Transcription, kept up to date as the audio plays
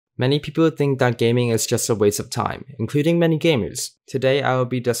Many people think that gaming is just a waste of time, including many gamers. Today I will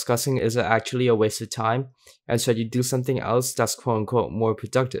be discussing, is it actually a waste of time, and should you do something else that's quote-unquote more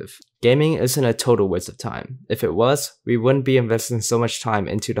productive? Gaming isn't a total waste of time. If it was, we wouldn't be investing so much time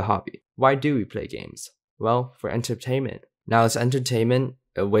into the hobby. Why do we play games? Well, for entertainment. Now, is entertainment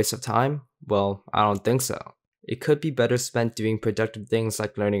a waste of time? Well, I don't think so. It could be better spent doing productive things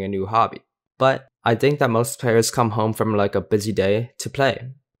like learning a new hobby. But I think that most players come home from like a busy day to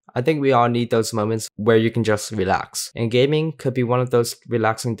play. I think we all need those moments where you can just relax, and gaming could be one of those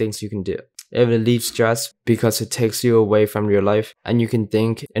relaxing things you can do. It relieves stress because it takes you away from your life and you can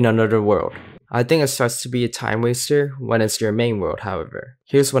think in another world. I think it starts to be a time waster when it's your main world, however.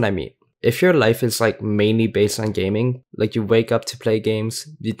 Here's what I mean. If your life is like mainly based on gaming, like you wake up to play games,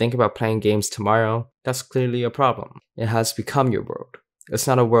 you think about playing games tomorrow, that's clearly a problem. It has become your world. It's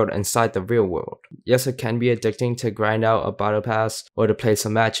not a world inside the real world. Yes, it can be addicting to grind out a battle pass or to play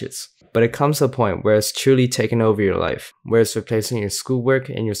some matches, but it comes to a point where it's truly taken over your life, where it's replacing your schoolwork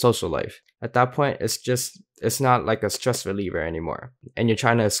and your social life. At that point, it's not like a stress reliever anymore, and you're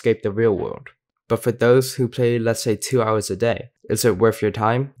trying to escape the real world. But for those who play, let's say 2 hours a day, is it worth your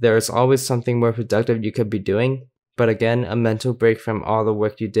time? There is always something more productive you could be doing, but again, a mental break from all the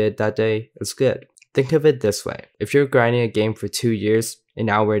work you did that day is good. Think of it this way. If you're grinding a game for 2 years, an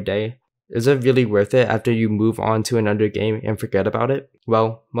hour a day, is it really worth it after you move on to another game and forget about it?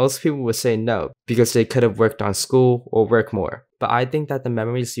 Well, most people would say no, because they could have worked on school or work more. But I think that the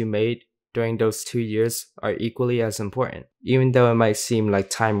memories you made during those 2 years are equally as important, even though it might seem like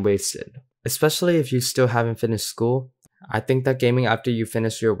time wasted. Especially if you still haven't finished school, I think that gaming after you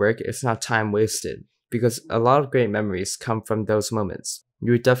finish your work is not time wasted, because a lot of great memories come from those moments.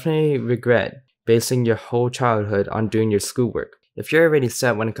 You would definitely regret basing your whole childhood on doing your schoolwork. If you're already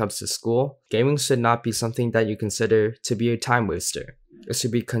set when it comes to school, gaming should not be something that you consider to be a time waster. It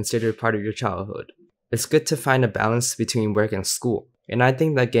should be considered part of your childhood. It's good to find a balance between work and school, and I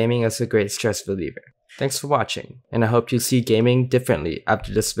think that gaming is a great stress reliever. Thanks for watching, and I hope you see gaming differently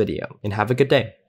after this video, and have a good day.